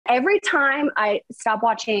every time I stop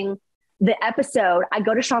watching the episode, I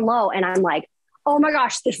go to Sean Lowe and I'm like, oh my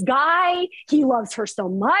gosh, this guy, he loves her so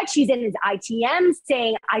much. He's in his ITM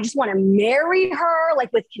saying, I just want to marry her,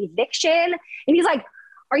 like with conviction. And he's like,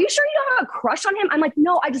 are you sure you don't have a crush on him? I'm like,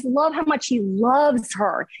 no, I just love how much he loves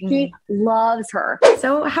her. He loves her.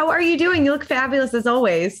 So how are you doing? You look fabulous as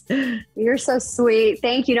always. You're so sweet.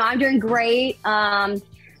 Thank you. No, I'm doing great.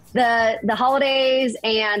 The holidays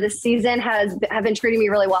and the season have been treating me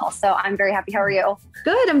really well. So I'm very happy. How are you?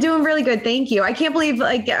 Good. I'm doing really good. Thank you. I can't believe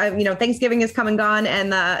Thanksgiving is come and gone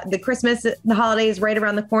and the Christmas, the holidays right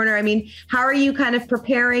around the corner. I mean, how are you kind of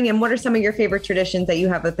preparing and what are some of your favorite traditions that you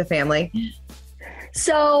have with the family?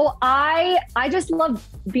 So I just love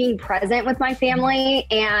being present with my family,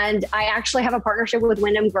 and I actually have a partnership with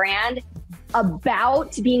Wyndham Grand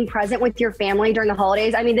about being present with your family during the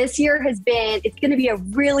holidays. I mean, this year it's going to be a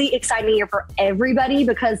really exciting year for everybody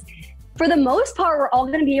because for the most part, we're all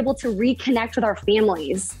going to be able to reconnect with our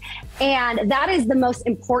families. And that is the most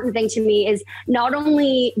important thing to me, is not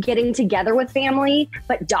only getting together with family,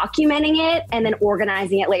 but documenting it and then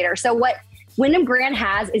organizing it later. So what Wyndham Grand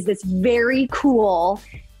has is this very cool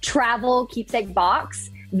travel keepsake box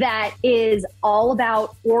that is all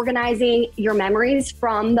about organizing your memories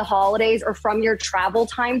from the holidays or from your travel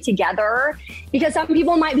time together. Because some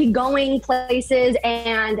people might be going places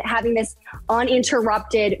and having this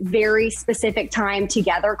uninterrupted, very specific time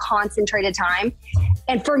together, concentrated time.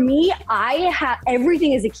 And for me,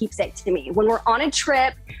 everything is a keepsake to me. When we're on a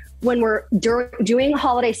trip, when we're doing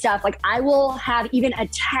holiday stuff, like I will have even a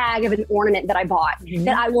tag of an ornament that I bought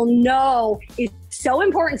that I will know is so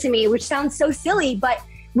important to me, which sounds so silly, but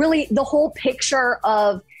really the whole picture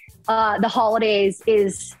of the holidays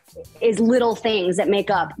is little things that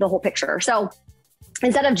make up the whole picture. So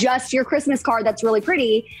instead of just your Christmas card that's really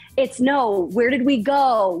pretty, it's where did we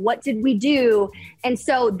go? What did we do? And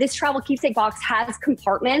so this travel keepsake box has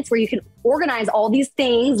compartments where you can organize all these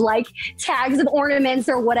things like tags of ornaments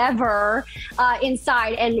or whatever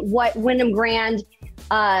inside. And what Wyndham Grand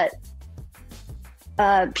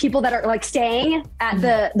people that are like staying at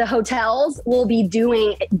the hotels will be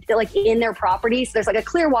doing like in their property. So there's like a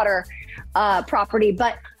Clearwater property,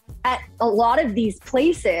 but at a lot of these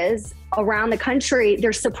places around the country,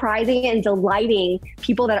 they're surprising and delighting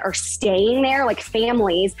people that are staying there, like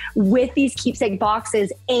families, with these keepsake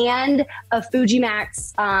boxes and a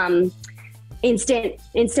Fujimax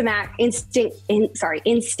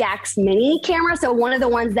Instax mini camera. So one of the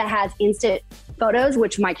ones that has instant photos,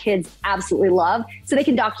 which my kids absolutely love, so they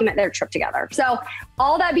can document their trip together. So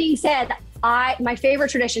all that being said, my favorite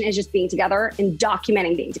tradition is just being together and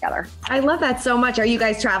documenting being together. I love that so much. Are you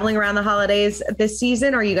guys traveling around the holidays this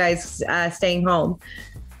season, or are you guys staying home?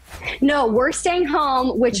 No, we're staying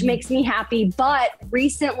home, which makes me happy. But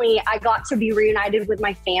recently I got to be reunited with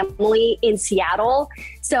my family in Seattle.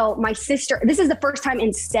 So my sister, this is the first time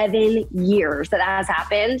in 7 years that has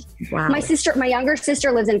happened. Wow. My younger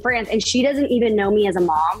sister lives in France, and she doesn't even know me as a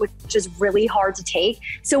mom, which is really hard to take.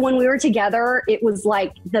 So when we were together, it was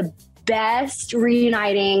like the best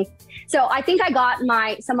reuniting. So I think I got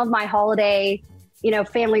some of my holiday,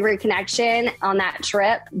 family reconnection on that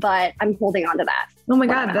trip, but I'm holding on to that. Oh my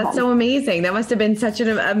God, that's so amazing. That must have been such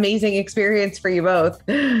an amazing experience for you both.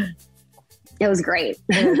 It was great.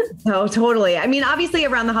 Oh, totally. I mean, obviously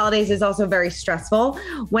around the holidays is also very stressful.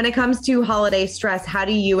 When it comes to holiday stress, how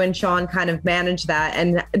do you and Sean kind of manage that?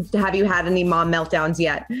 And have you had any mom meltdowns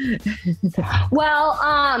yet? Well,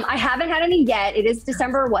 I haven't had any yet. It is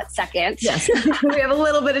December 2nd. Yes, we have a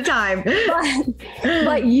little bit of time.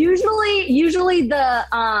 But usually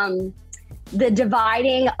the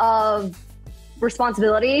dividing of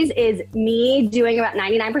responsibilities is me doing about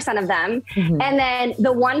 99% of them. And then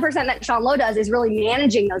the 1% that Sean Lowe does is really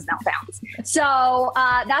managing those meltdowns. So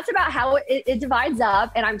that's about how it divides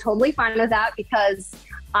up. And I'm totally fine with that because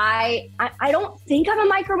I don't think I'm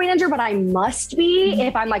a micromanager, but I must be.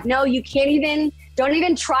 If I'm like, no, you don't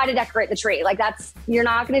even try to decorate the tree. Like you're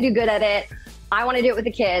not going to do good at it. I want to do it with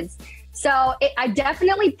the kids. So I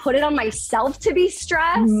definitely put it on myself to be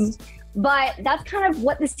stressed. But that's kind of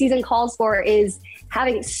what the season calls for, is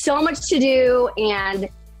having so much to do and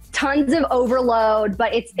tons of overload,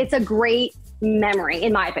 but it's a great memory,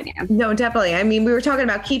 in my opinion. No, definitely. I mean, we were talking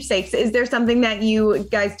about keepsakes. Is there something that you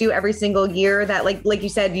guys do every single year that like you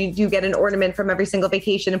said, you do get an ornament from every single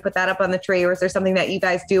vacation and put that up on the tree? Or is there something that you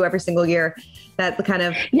guys do every single year that the kind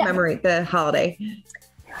of memory, the holiday?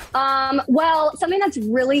 Well, something that's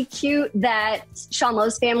really cute that Sean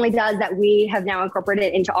Lowe's family does that we have now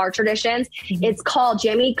incorporated into our traditions, it's called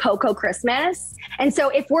Jimmy Coco Christmas. And so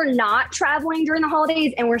if we're not traveling during the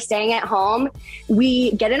holidays and we're staying at home,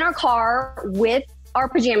 we get in our car with our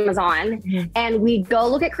pajamas on and we go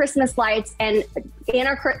look at Christmas lights, and in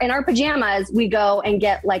our pajamas, we go and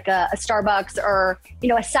get like a Starbucks or, you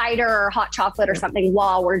know, a cider or hot chocolate or something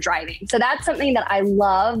while we're driving. So that's something that I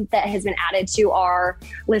love that has been added to our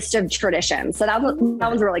list of traditions. So that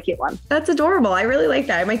was a really cute one. That's adorable. I really like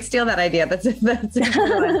that. I might steal that idea. That's a good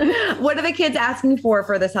one. What are the kids asking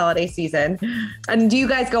for this holiday season? And do you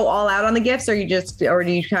guys go all out on the gifts, or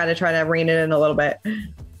do you kind of try to rein it in a little bit?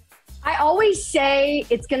 I always say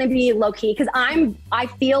it's going to be low key because I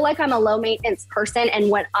feel like I'm a low maintenance person. And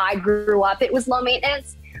when I grew up, it was low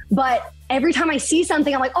maintenance. But every time I see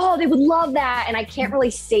something, I'm like, oh, they would love that. And I can't really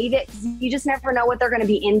save it because you just never know what they're going to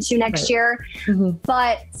be into next year. Mm-hmm.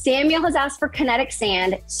 But Samuel has asked for kinetic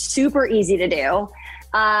sand, super easy to do.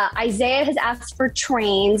 Isaiah has asked for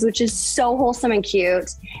trains, which is so wholesome and cute.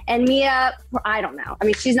 And Mia, I don't know. I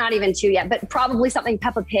mean, she's not even 2 yet, but probably something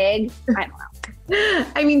Peppa Pig. I don't know.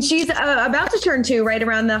 I mean, she's about to turn 2 right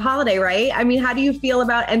around the holiday, right? I mean, how do you feel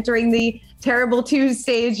about entering the terrible 2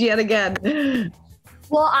 stage yet again?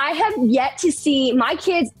 Well, I have yet to see my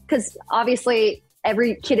kids, because obviously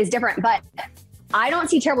every kid is different, but I don't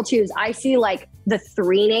see terrible 2s. I see like the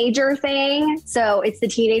 3-nager thing. So it's the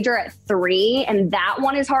teenager at 3, and that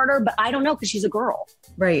one is harder, but I don't know because she's a girl.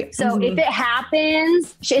 Right. So if it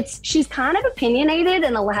happens, she's kind of opinionated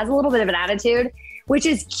and has a little bit of an attitude, which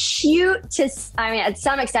is cute at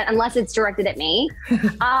some extent, unless it's directed at me.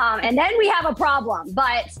 And then we have a problem,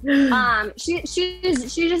 but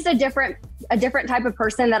she's just a different type of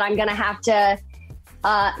person that I'm going to have to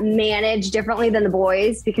manage differently than the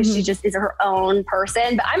boys because she just is her own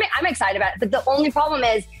person. But I'm excited about it. But the only problem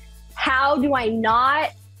is, how do I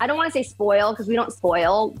don't want to say spoil because we don't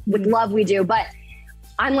spoil. With love we do. But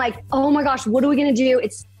I'm like, oh my gosh, what are we going to do?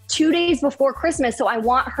 It's 2 days before Christmas. So I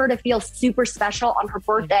want her to feel super special on her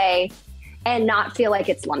birthday and not feel like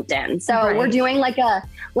it's lumped in. So we're doing like a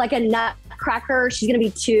nutcracker. She's going to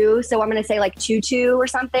be 2. So I'm going to say like tutu or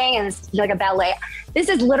something. And it's like a ballet. This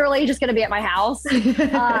is literally just going to be at my house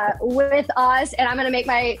with us. And I'm going to make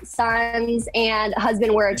my sons and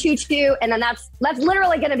husband wear a tutu. And then that's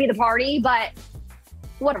literally going to be the party, but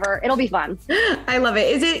whatever. It'll be fun. I love it.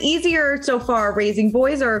 Is it easier so far raising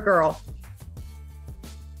boys or a girl?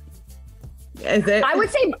 Is it? I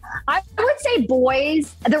would say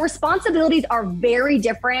boys, the responsibilities are very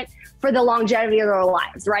different for the longevity of their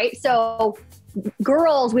lives, right? So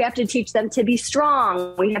girls, we have to teach them to be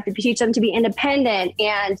strong. We have to teach them to be independent.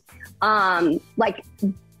 And like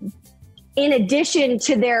in addition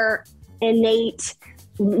to their innate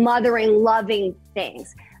mothering, loving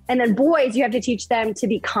things. And then boys, you have to teach them to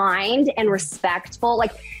be kind and respectful.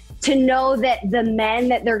 Like to know that the men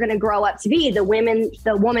that they're going to grow up to be, the woman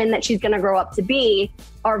that she's going to grow up to be,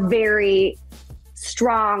 are very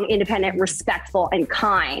strong, independent, respectful, and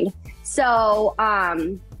kind. So, but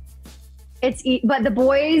the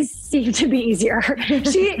boys seem to be easier.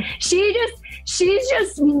 She's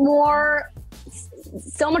just more,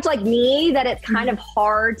 so much like me that it's kind of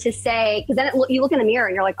hard to say, because then you look in the mirror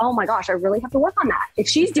and you're like, oh my gosh, I really have to work on that. If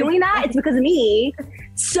she's doing that, it's because of me.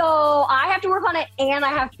 So I have to work on it, and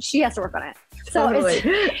she has to work on it. So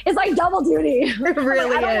it's like double duty. It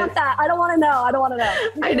really I don't want that. I don't want to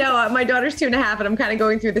know. I know. My daughter's 2.5, and I'm kind of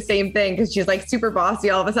going through the same thing because she's like super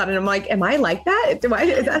bossy all of a sudden. I'm like, am I like that?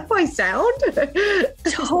 Is that how I sound?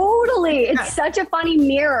 Totally. It's such a funny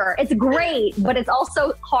mirror. It's great, but it's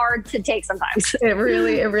also hard to take sometimes. It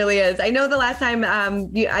really is. I know the last time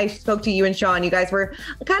I spoke to you and Sean, you guys were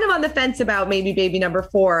kind of on the fence about maybe baby number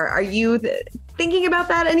 4. Are you thinking about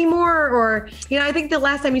that anymore? Or, I think the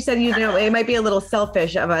last time you said, it might be a little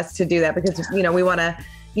selfish of us to do that because, we want to,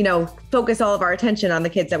 focus all of our attention on the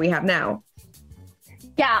kids that we have now.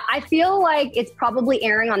 Yeah, I feel like it's probably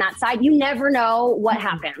erring on that side. You never know what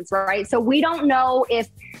happens, right? So we don't know if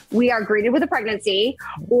we are greeted with a pregnancy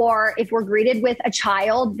or if we're greeted with a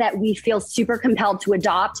child that we feel super compelled to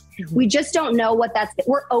adopt. We just don't know what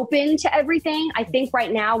we're open to everything. I think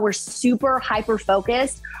right now we're super hyper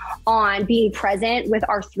focused on being present with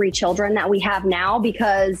our 3 children that we have now,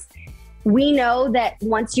 because we know that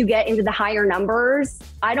once you get into the higher numbers,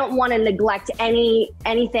 I don't want to neglect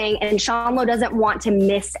anything. And Sean Lowe doesn't want to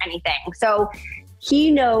miss anything. So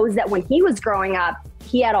he knows that when he was growing up,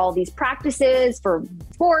 he had all these practices for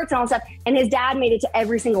sports and all stuff, and his dad made it to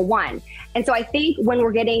every single one. And so I think when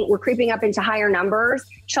we're creeping up into higher numbers,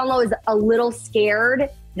 Sean Lowe is a little scared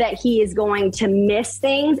that he is going to miss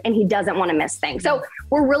things, and he doesn't want to miss things. So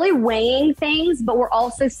we're really weighing things, but we're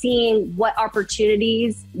also seeing what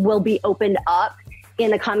opportunities will be opened up in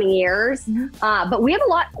the coming years. But we have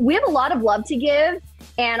a lot of love to give.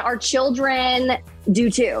 and our children do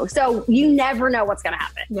too. So you never know what's going to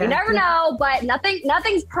happen. You never know, but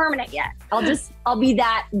nothing's permanent yet. I'll be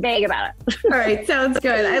that vague about it. All right. Sounds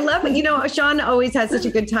good. I love it. Sean always has such a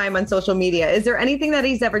good time on social media. Is there anything that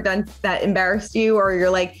he's ever done that embarrassed you, or you're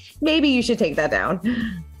like, maybe you should take that down?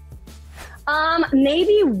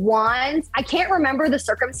 Maybe once. I can't remember the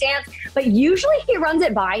circumstance, but usually he runs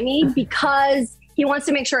it by me because he wants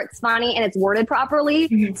to make sure it's funny and it's worded properly.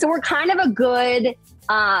 Mm-hmm. So we're kind of a good,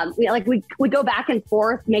 we go back and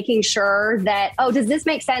forth making sure that, does this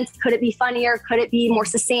make sense? Could it be funnier? Could it be more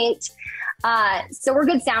succinct? So we're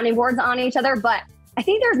good sounding boards on each other, but I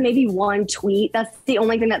think there's maybe one tweet. That's the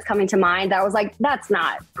only thing that's coming to mind that I was like, that's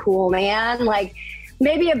not cool, man. Like,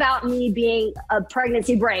 maybe about me being a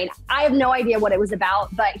pregnancy brain. I have no idea what it was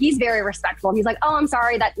about, but he's very respectful. He's like, oh, I'm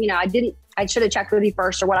sorry that, I should have checked with you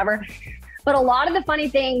first or whatever. But a lot of the funny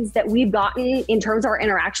things that we've gotten in terms of our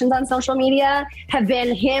interactions on social media have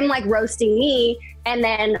been him like roasting me. And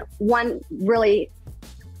then one really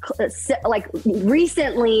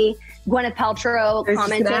recently, Gwyneth Paltrow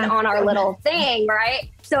commented on our little thing, right?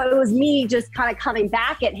 So it was me just kind of coming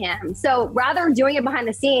back at him. So rather than doing it behind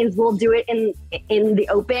the scenes, we'll do it in the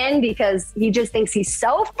open because he just thinks he's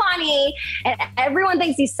so funny and everyone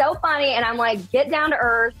thinks he's so funny. And I'm like, get down to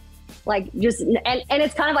earth. Like and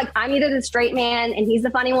it's kind of like I'm either the straight man and he's the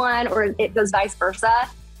funny one, or it goes vice versa.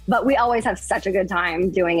 But we always have such a good time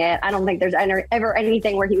doing it. I don't think there's ever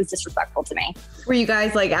anything where he was disrespectful to me. Were you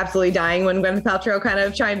guys like absolutely dying when Gwyneth Paltrow kind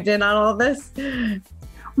of chimed in on all of this?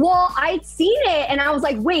 Well, I'd seen it and I was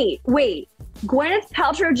like, wait, Gwyneth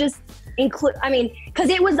Paltrow just because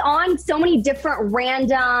it was on so many different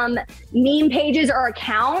random meme pages or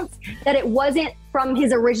accounts that it wasn't from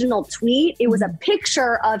his original tweet. It was a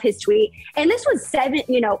picture of his tweet. And this was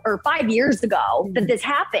 5 years ago that this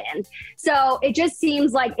happened. So it just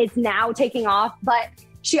seems like it's now taking off. But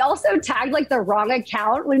she also tagged like the wrong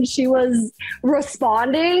account when she was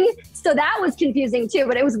responding. So that was confusing too,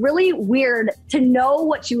 but it was really weird to know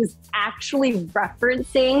what she was actually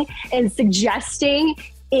referencing and suggesting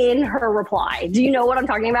in her reply. Do you know what I'm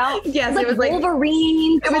talking about? Yes, it was like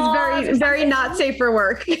Wolverine. It was very, very not safe for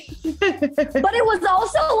work. But it was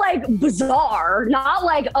also like bizarre, not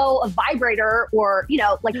like, a vibrator or,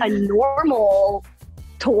 like a normal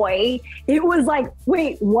toy. It was like,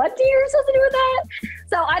 wait, what do you supposed to do with that?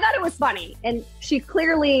 So I thought it was funny. And she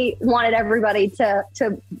clearly wanted everybody to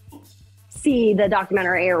see the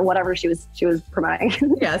documentary or whatever she was promoting.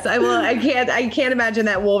 Yes, I can't imagine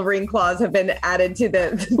that Wolverine claws have been added to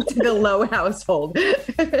the Lowe household.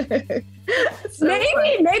 So maybe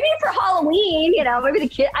for Halloween, maybe the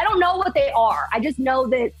kid. I don't know what they are. I just know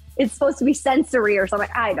that it's supposed to be sensory or something.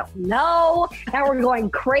 I don't know. Now we're going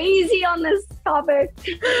crazy on this topic.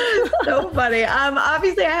 So funny.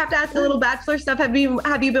 Obviously, I have to ask a little Bachelor stuff. Have you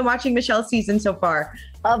been watching Michelle's season so far?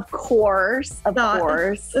 Of course.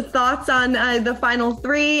 Thoughts on the final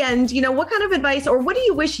three, and what kind of advice or what do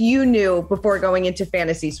you wish you knew before going into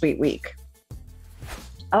Fantasy Suite Week?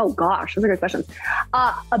 Oh gosh, those are good questions.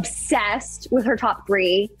 Obsessed with her top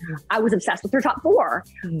three. I was obsessed with her top four.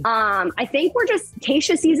 I think we're just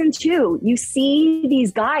Tayshia season 2. You see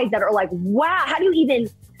these guys that are like, wow, how do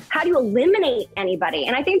you eliminate anybody?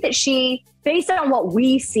 And I think that she, based on what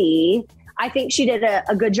we see, I think she did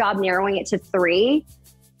a good job narrowing it to 3.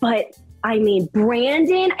 But I mean,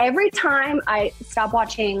 Brandon, every time I stop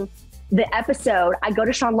watching the episode, I go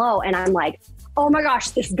to Sean Lowe and I'm like, oh my gosh,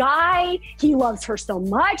 this guy, he loves her so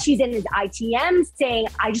much. He's in his ITM saying,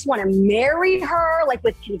 I just want to marry her, like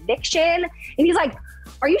with conviction. And he's like,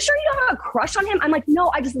 are you sure you don't have a crush on him? I'm like, no,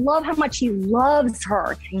 I just love how much he loves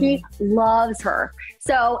her. He loves her.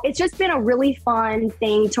 So it's just been a really fun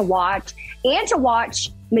thing to watch, and to watch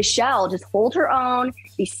Michelle just hold her own,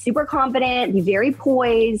 be super confident, be very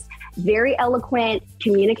poised, very eloquent,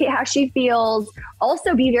 communicate how she feels,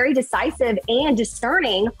 also be very decisive and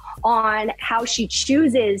discerning on how she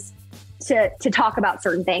chooses to talk about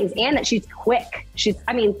certain things, and that she's quick. She's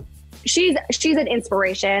an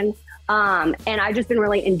inspiration. And I've just been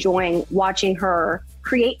really enjoying watching her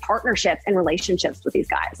create partnerships and relationships with these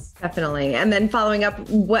guys. Definitely. And then following up,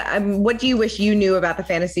 what do you wish you knew about the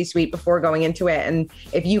Fantasy Suite before going into it? And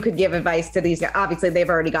if you could give advice to these guys, obviously they've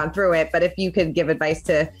already gone through it, but if you could give advice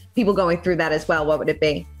to people going through that as well, what would it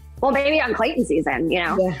be? Well, maybe on Clayton season,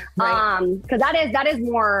 Yeah, right. Because that is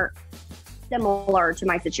more similar to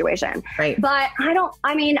my situation. Right. But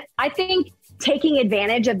I think taking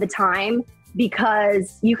advantage of the time,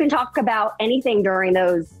 because you can talk about anything during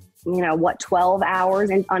those, 12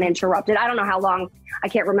 hours and uninterrupted. I don't know how long, I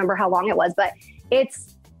can't remember how long it was, but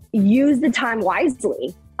it's use the time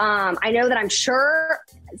wisely. I know that I'm sure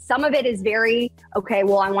some of it is very, okay,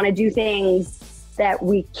 well, I want to do things that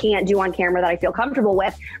we can't do on camera that I feel comfortable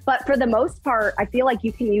with. But for the most part, I feel like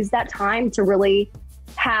you can use that time to really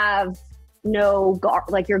have no guard,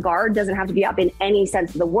 like your guard doesn't have to be up in any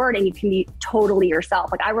sense of the word, and you can be totally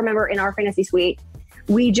yourself. Like I remember in our fantasy suite,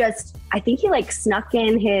 I think he like snuck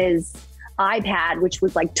in his iPad, which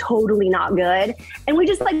was like totally not good. And we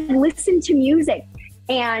just like listened to music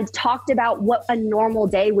and talked about what a normal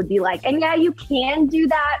day would be like. And yeah, you can do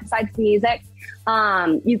that besides music.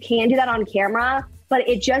 You can do that on camera, but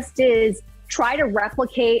it just is try to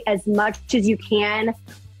replicate as much as you can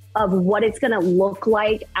of what it's going to look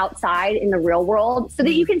like outside in the real world so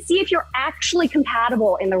that you can see if you're actually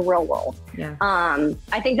compatible in the real world. Yeah.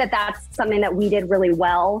 I think that that's something that we did really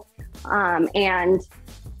well, and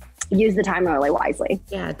use the time really wisely.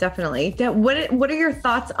 Yeah, definitely. What are your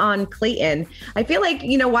thoughts on Clayton? I feel like,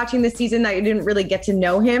 watching this season, I didn't really get to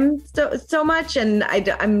know him so much. And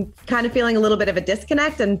I'm kind of feeling a little bit of a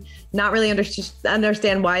disconnect and not really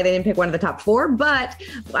understand why they didn't pick one of the top 4. But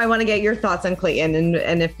I want to get your thoughts on Clayton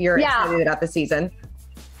and if you're excited about the season.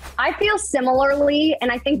 I feel similarly.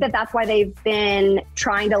 And I think that that's why they've been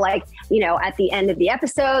trying to at the end of the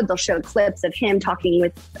episode, they'll show clips of him talking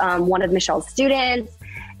with one of Michelle's students.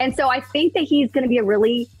 And so I think that he's going to be a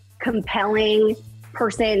really compelling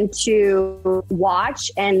person to watch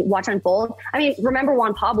unfold. I mean, remember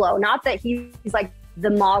Juan Pablo, not that he's like the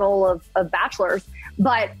model of bachelors,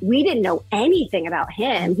 but we didn't know anything about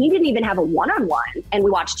him. He didn't even have a one-on-one, and we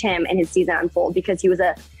watched him and his season unfold because he was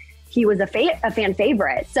a fan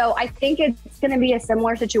favorite. So I think it's going to be a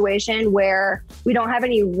similar situation where we don't have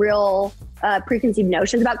any real preconceived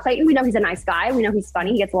notions about Clayton. We know he's a nice guy. We know he's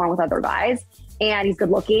funny. He gets along with other guys. And he's good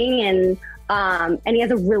looking, and he has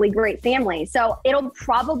a really great family. So it'll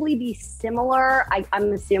probably be similar,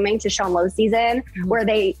 I'm assuming, to Sean Lowe's season, where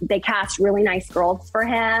they cast really nice girls for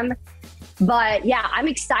him. But yeah, I'm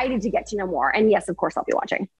excited to get to know more. And yes, of course, I'll be watching.